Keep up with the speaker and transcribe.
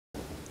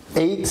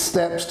8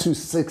 steps to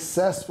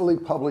successfully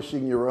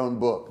publishing your own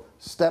book,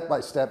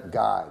 step-by-step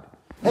guide.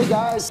 Hey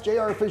guys,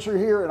 JR Fisher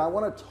here, and I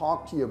want to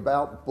talk to you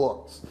about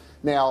books.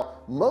 Now,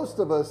 most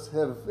of us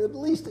have at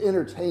least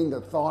entertained the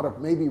thought of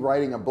maybe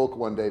writing a book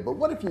one day, but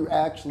what if you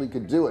actually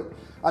could do it?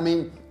 I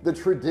mean, the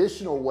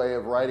traditional way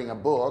of writing a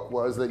book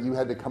was that you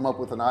had to come up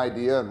with an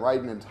idea and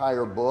write an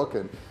entire book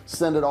and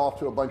send it off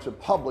to a bunch of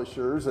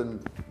publishers,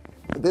 and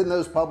then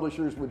those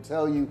publishers would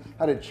tell you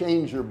how to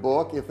change your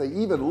book if they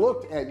even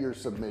looked at your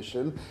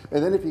submission,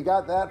 and then if you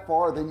got that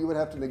far, then you would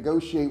have to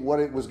negotiate what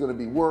it was going to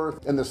be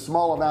worth and the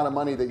small amount of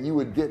money that you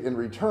would get in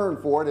return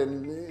for it.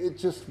 And it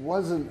just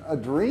wasn't a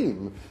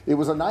dream. It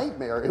was a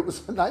nightmare. It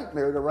was a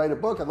nightmare to write a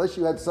book. Unless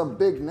you had some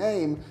big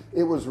name,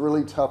 it was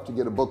really tough to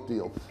get a book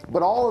deal.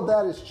 But all of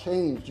that has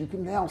changed. You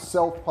can now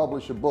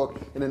self-publish a book,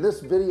 and in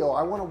this video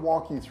I want to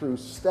walk you through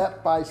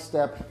step by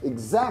step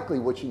exactly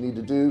what you need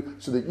to do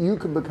so that you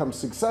can become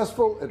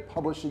successful at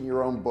publishing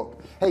your own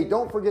book. Hey,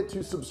 don't forget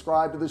to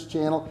subscribe to this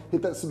channel.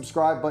 Hit that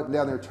subscribe button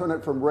down there, turn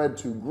it from red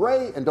to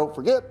gray, and don't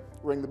forget,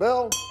 ring the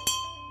bell,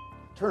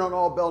 turn on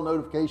all bell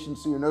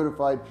notifications so you're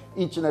notified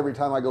each and every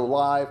time I go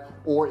live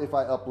or if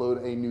I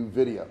upload a new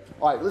video.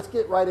 All right, let's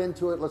get right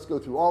into it. Let's go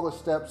through all the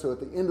steps so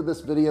at the end of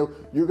this video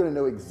you're going to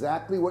know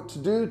exactly what to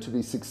do to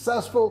be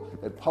successful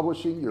at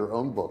publishing your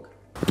own book.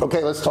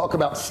 Okay, let's talk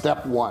about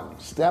step one.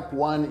 Step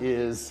one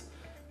is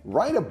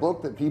write a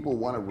book that people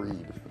want to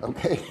read.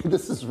 Okay,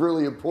 this is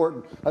really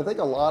important. I think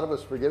a lot of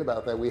us forget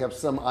about that. We have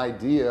some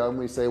idea and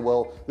we say,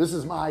 well, this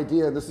is my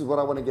idea, this is what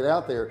I want to get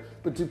out there,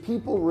 but do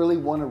people really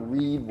want to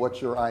read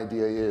what your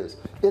idea is?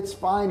 It's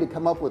fine to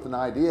come up with an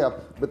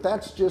idea, but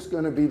that's just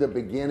going to be the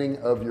beginning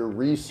of your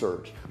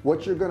research.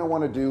 What you're going to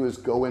want to do is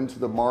go into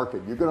the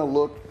market. You're going to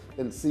look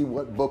and see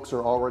what books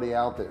are already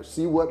out there,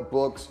 see what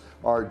books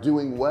are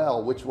doing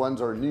well, which ones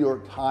are New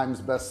York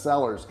Times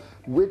bestsellers,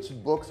 which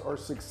books are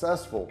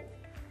successful.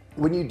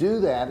 When you do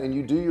that and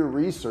you do your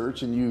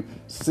research and you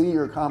see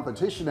your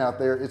competition out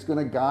there, it's going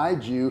to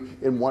guide you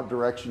in what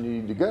direction you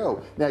need to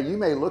go. Now, you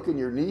may look in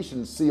your niche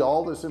and see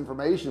all this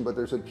information, but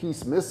there's a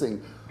piece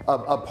missing,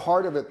 a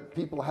part of it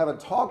people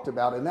haven't talked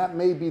about, and that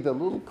may be the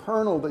little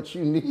kernel that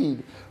you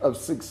need of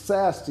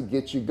success to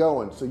get you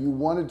going. So you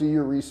want to do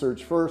your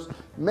research first.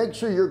 Make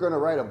sure you're going to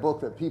write a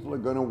book that people are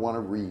going to want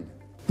to read.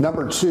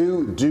 Number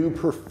 2, do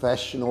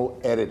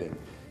professional editing.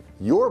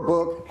 Your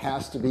book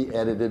has to be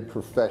edited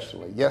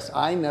professionally. Yes,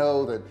 I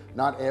know that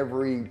not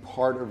every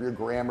part of your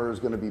grammar is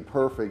going to be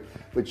perfect,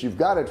 but you've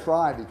got to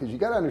try, because you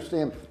got to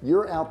understand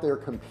you're out there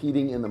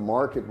competing in the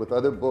market with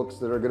other books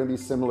that are going to be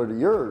similar to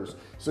yours.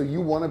 So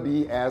you want to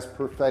be as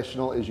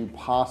professional as you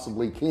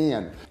possibly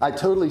can. I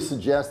totally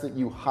suggest that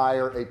you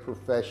hire a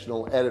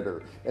professional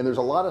editor, and there's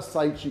a lot of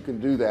sites you can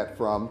do that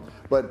from,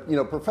 but you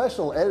know,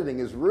 professional editing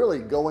is really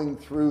going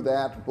through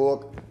that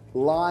book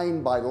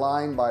line by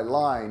line by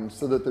line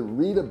so that the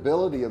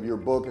readability of your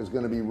book is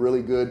going to be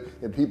really good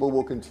and people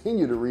will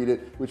continue to read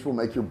it, which will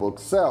make your book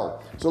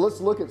sell. So let's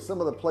look at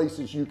some of the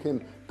places you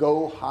can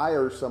go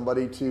hire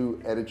somebody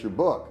to edit your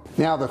book.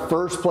 Now, the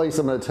first place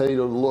I'm going to tell you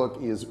to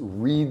look is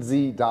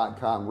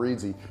Reedsy.com.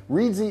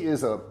 Reedsy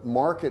is a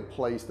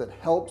marketplace that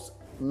helps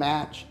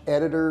match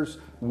editors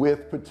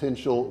with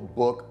potential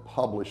book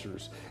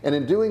publishers, and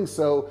in doing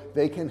so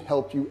they can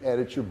help you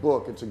edit your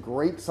book. It's a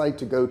great site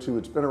to go to.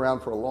 It's been around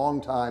for a long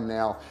time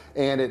now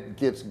and it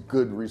gets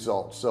good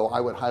results, so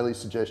I would highly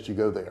suggest you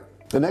go there.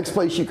 The next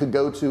place you could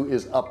go to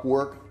is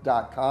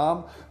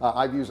Upwork.com.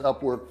 I've used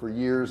Upwork for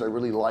years. I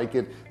really like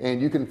it,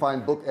 and you can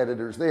find book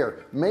editors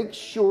there. Make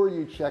sure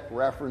you check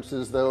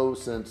references though,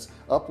 since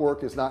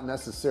Upwork is not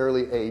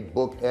necessarily a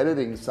book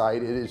editing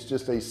site. It is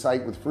just a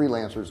site with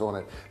freelancers on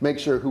it. Make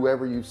sure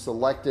whoever you've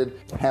selected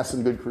has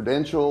some good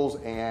credentials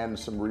and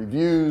some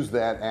reviews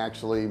that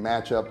actually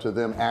match up to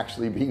them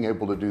actually being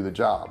able to do the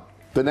job.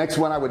 The next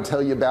one I would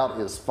tell you about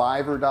is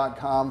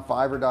Fiverr.com.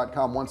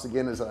 Fiverr.com, once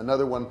again, is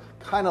another one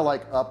kind of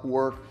like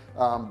Upwork,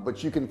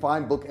 but you can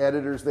find book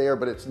editors there,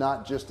 but it's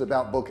not just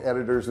about book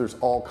editors. There's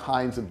all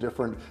kinds of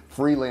different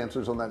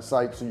freelancers on that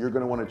site, so you're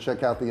going to want to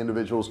check out the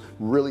individuals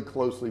really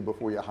closely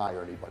before you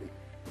hire anybody.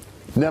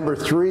 Number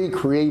 3,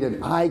 create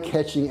an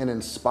eye-catching and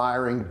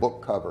inspiring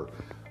book cover.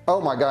 Oh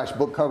my gosh,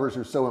 book covers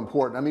are so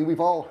important. I mean, we've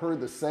all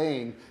heard the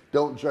saying,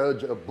 don't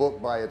judge a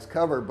book by its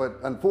cover, but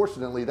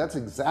unfortunately that's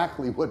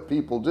exactly what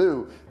people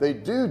do. They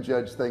do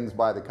judge things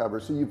by the cover,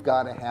 so you've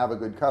got to have a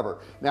good cover.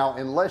 Now,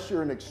 unless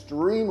you're an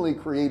extremely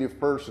creative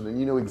person and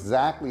you know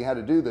exactly how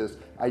to do this,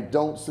 I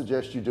don't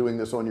suggest you doing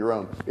this on your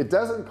own. It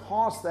doesn't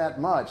cost that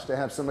much to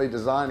have somebody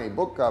design a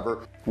book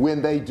cover.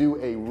 When they do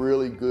a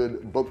really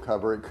good book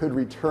cover, it could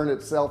return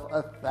itself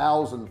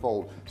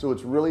 1,000-fold, so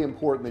it's really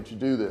important that you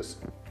do this.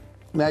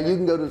 Now, you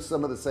can go to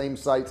some of the same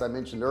sites I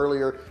mentioned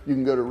earlier. You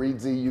can go to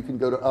Reedsy, you can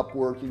go to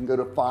Upwork, you can go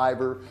to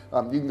Fiverr,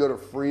 you can go to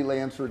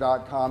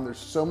Freelancer.com. There's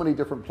so many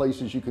different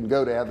places you can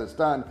go to have this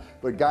done,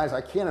 but guys, I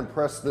can't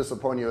impress this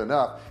upon you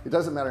enough. It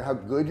doesn't matter how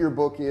good your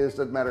book is,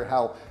 doesn't matter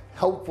how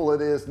helpful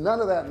it is,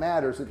 none of that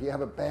matters if you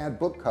have a bad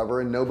book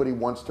cover and nobody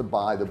wants to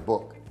buy the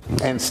book.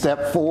 And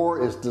step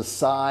 4 is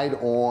decide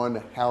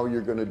on how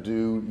you're going to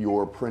do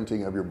your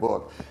printing of your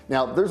book.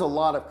 Now there's a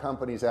lot of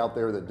companies out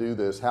there that do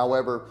this.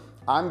 However,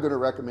 I'm going to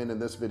recommend in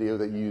this video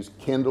that you use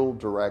Kindle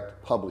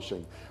Direct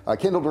Publishing.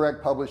 Kindle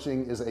Direct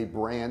Publishing is a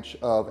branch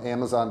of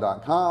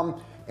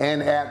Amazon.com,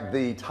 and at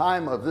the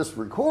time of this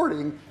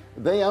recording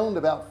they owned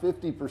about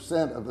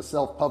 50% of the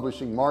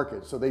self-publishing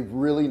market, so they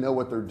really know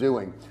what they're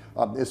doing.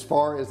 As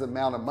far as the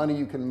amount of money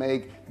you can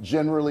make,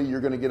 generally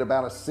you're going to get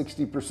about a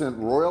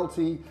 60%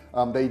 royalty.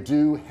 They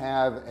do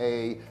have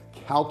a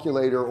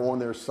calculator on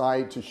their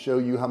site to show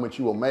you how much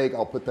you will make.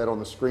 I'll put that on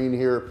the screen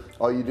here.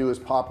 All you do is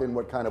pop in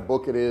what kind of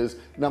book it is,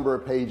 number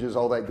of pages,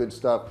 all that good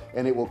stuff,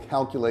 and it will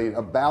calculate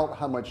about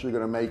how much you're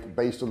going to make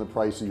based on the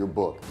price of your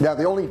book. Now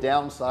the only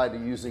downside to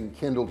using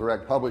Kindle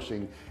Direct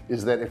Publishing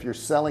is that if you're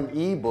selling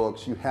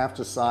ebooks, you have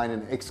to sign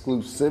an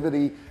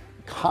exclusivity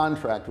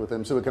contract with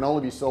them, so it can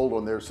only be sold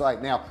on their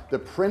site. Now the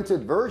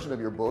printed version of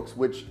your books,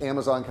 which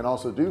Amazon can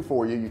also do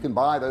for you, you can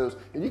buy those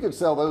and you can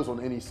sell those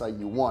on any site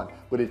you want,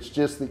 but it's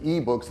just the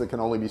ebooks that can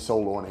only be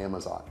sold on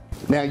Amazon.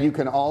 Now you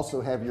can also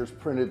have yours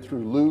printed through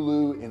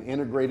Lulu and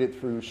integrated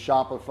through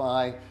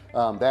Shopify.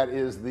 That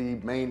is the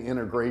main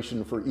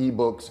integration for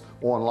ebooks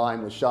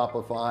online with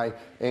Shopify,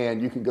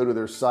 and you can go to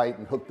their site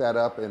and hook that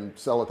up and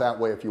sell it that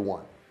way if you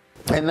want.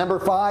 And number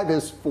 5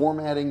 is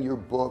formatting your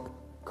book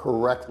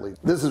correctly.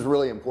 This is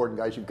really important,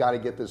 guys. You've got to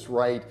get this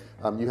right.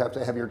 You have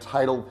to have your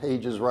title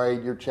pages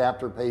right, your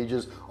chapter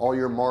pages, all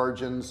your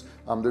margins.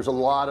 There's a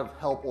lot of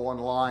help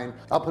online.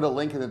 I'll put a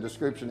link in the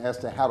description as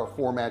to how to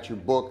format your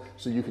book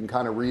so you can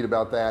kind of read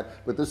about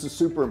that, but this is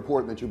super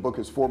important that your book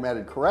is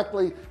formatted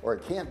correctly or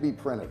it can't be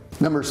printed.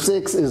 Number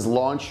 6 is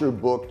launch your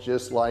book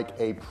just like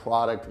a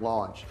product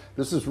launch.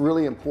 This is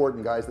really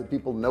important, guys, that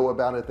people know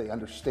about it, they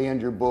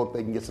understand your book,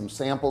 they can get some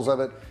samples of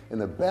it, and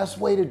the best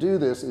way to do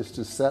this is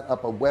to set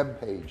up a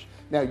web page.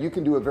 Now you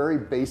can do a very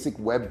basic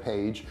web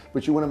page,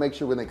 but you want to make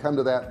sure when they come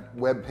to that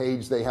web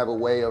page they have a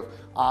way of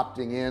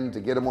opting in to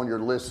get them on your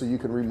list so you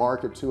can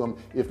remarket to them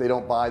if they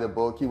don't buy the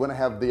book. You want to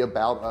have the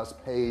About Us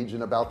page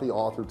and About the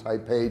Author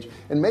type page,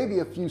 and maybe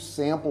a few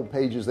sample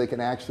pages they can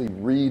actually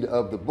read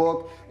of the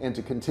book, and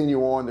to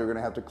continue on they're going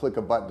to have to click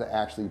a button to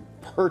actually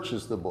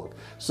purchase the book.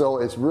 So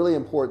it's really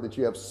important that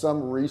you have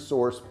some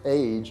resource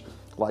page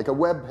like a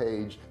web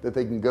page that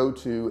they can go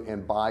to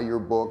and buy your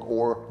book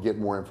or get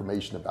more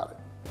information about it.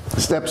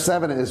 Step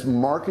 7 is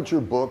market your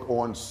book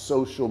on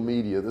social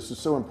media. This is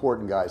so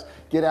important, guys.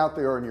 Get out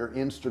there on your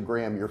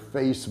Instagram, your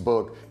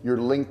Facebook, your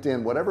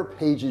LinkedIn, whatever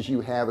pages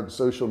you have in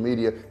social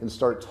media, and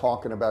start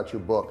talking about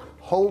your book.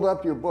 Hold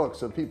up your book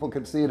so people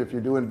can see it if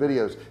you're doing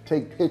videos.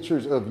 Take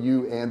pictures of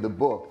you and the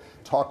book.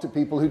 Talk to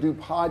people who do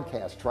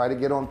podcasts. Try to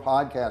get on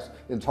podcasts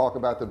and talk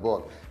about the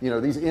book. You know,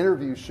 these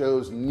interview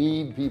shows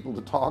need people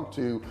to talk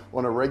to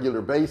on a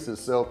regular basis,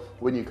 so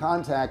when you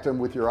contact them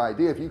with your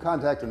idea, if you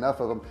contact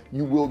enough of them,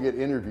 you will get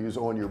interviews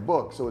on your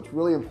book. So it's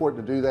really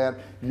important to do that.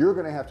 You're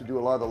going to have to do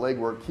a lot of the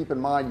legwork. Keep in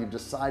mind you've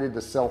decided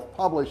to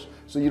self-publish,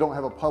 so you don't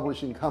have a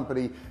publishing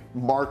company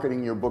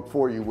marketing your book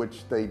for you,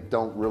 which they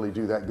don't really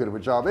do that good of a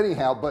job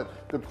anyhow.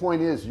 But the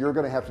point is you're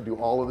going to have to do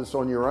all of this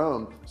on your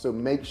own, so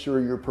make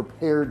sure you're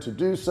prepared to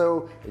do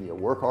so and you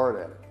work hard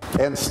at it.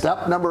 And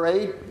step number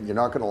 8, you're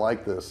not going to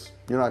like this.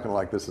 You're not going to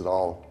like this at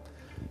all.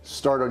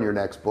 Start on your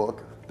next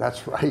book.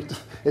 That's right.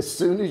 As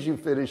soon as you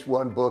finish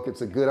one book,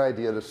 it's a good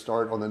idea to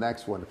start on the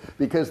next one,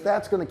 because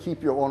that's going to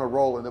keep you on a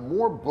roll. And the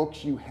more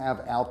books you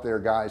have out there,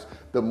 guys,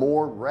 the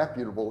more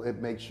reputable it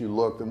makes you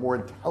look, the more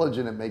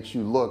intelligent it makes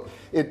you look.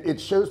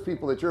 It shows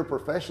people that you're a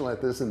professional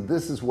at this and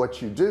this is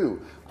what you do.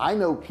 I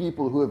know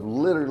people who have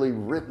literally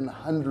written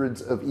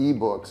hundreds of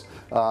ebooks.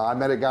 I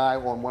met a guy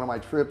on one of my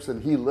trips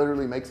and he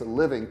literally makes a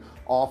living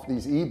off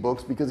these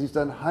ebooks because he's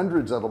done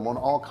hundreds of them on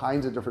all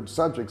kinds of different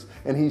subjects,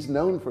 and he's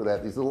known for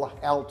that, these little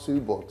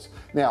how-to books.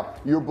 Now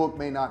your book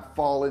may not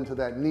fall into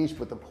that niche,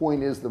 but the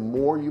point is the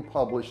more you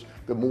publish,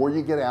 the more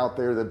you get out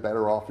there, the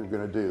better off you're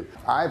going to do.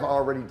 I've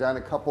already done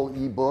a couple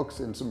ebooks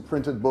and some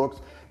printed books,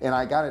 and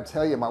I got to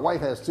tell you, my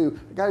wife has too,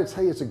 I got to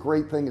tell you, it's a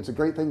great thing. It's a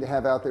great thing to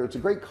have out there. It's a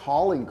great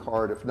calling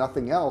card, if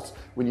nothing else.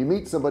 When you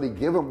meet somebody,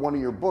 give them one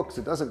of your books.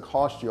 It doesn't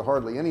cost you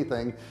hardly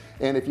anything,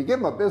 and if you give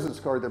them a business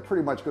card, they're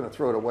pretty much going to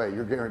throw it away.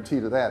 You're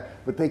guaranteed of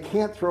that. But they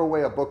can't throw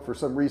away a book for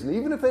some reason.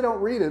 Even if they don't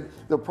read it,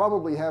 they'll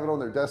probably have it on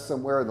their desk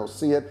somewhere and they'll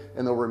see it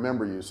and they'll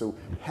remember you. So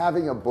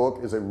having a book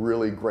is a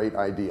really great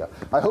idea.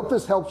 I hope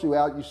this helps you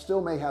out. You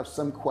still may have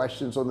some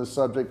questions on this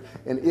subject,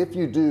 and if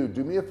you do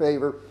me a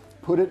favor,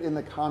 put it in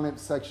the comment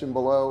section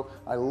below.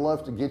 I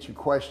love to get your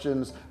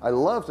questions. I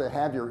love to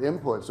have your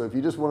input. So if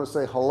you just want to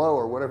say hello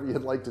or whatever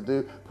you'd like to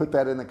do, put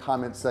that in the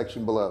comment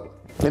section below.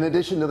 In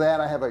addition to that,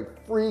 I have a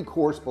free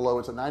course below.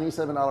 It's a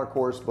 $97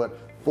 course, but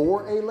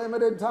for a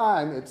limited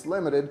time, it's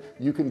limited,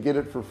 you can get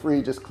it for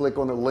free. Just click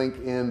on the link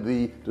in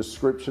the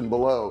description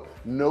below.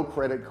 No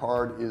credit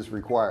card is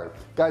required.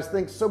 Guys,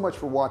 thanks so much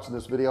for watching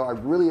this video. I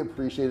really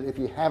appreciate it. If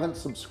you haven't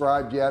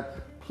subscribed yet,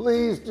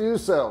 please do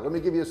so. Let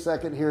me give you a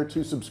second here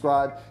to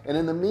subscribe, and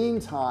in the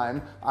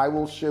meantime I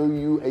will show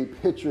you a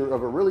picture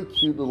of a really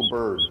cute little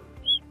bird.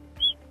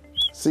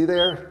 See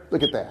there?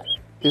 Look at that.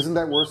 Isn't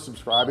that worth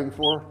subscribing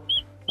for?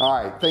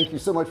 All right, thank you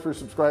so much for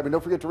subscribing.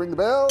 Don't forget to ring the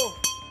bell,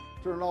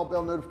 turn on all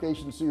bell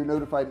notifications so you're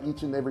notified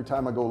each and every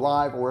time I go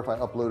live or if I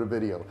upload a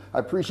video. I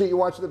appreciate you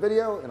watching the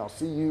video, and I'll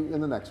see you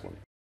in the next one.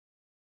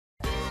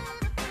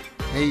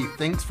 Hey,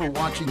 thanks for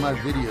watching my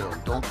video.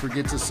 Don't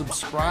forget to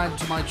subscribe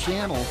to my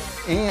channel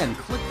and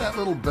click that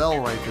little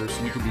bell right there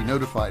so you can be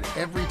notified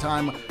every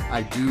time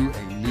I do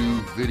a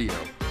new video.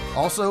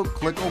 Also,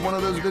 click on one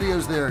of those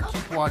videos there.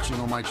 Keep watching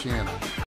on my channel.